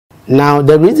Now,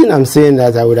 the reason I'm saying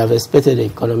that I would have expected the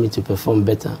economy to perform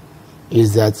better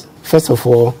is that, first of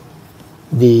all,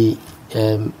 the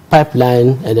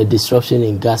pipeline and the disruption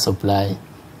in gas supply,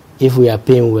 if we are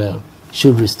paying well,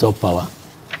 should restore power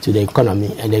to the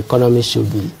economy, and the economy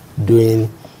should be doing,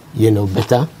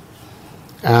 better.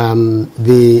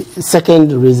 The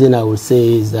second reason I would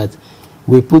say is that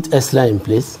we put ESLA in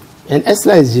place, and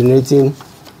ESLA is generating,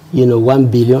 1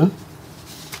 billion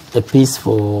a piece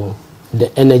for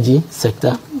the energy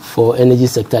sector, for energy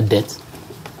sector debt,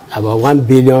 about 1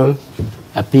 billion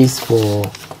a piece for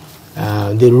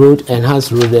the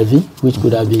enhanced road levy, which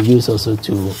could have been used also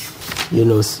to,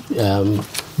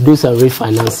 do some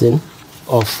refinancing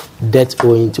of debt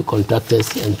owing to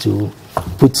contractors and to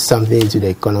put something into the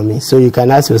economy. So you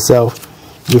can ask yourself,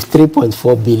 with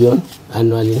 3.4 billion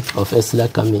annually of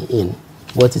ESLA coming in,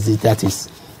 what is it that is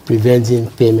preventing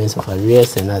payments of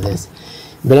arrears and others?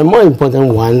 But the more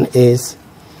important one is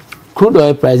crude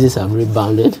oil prices have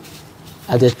rebounded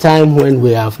at a time when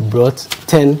we have brought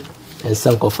 10 and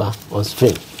Sankofa on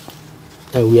stream.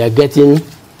 And we are getting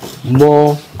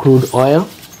more crude oil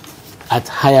at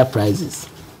higher prices.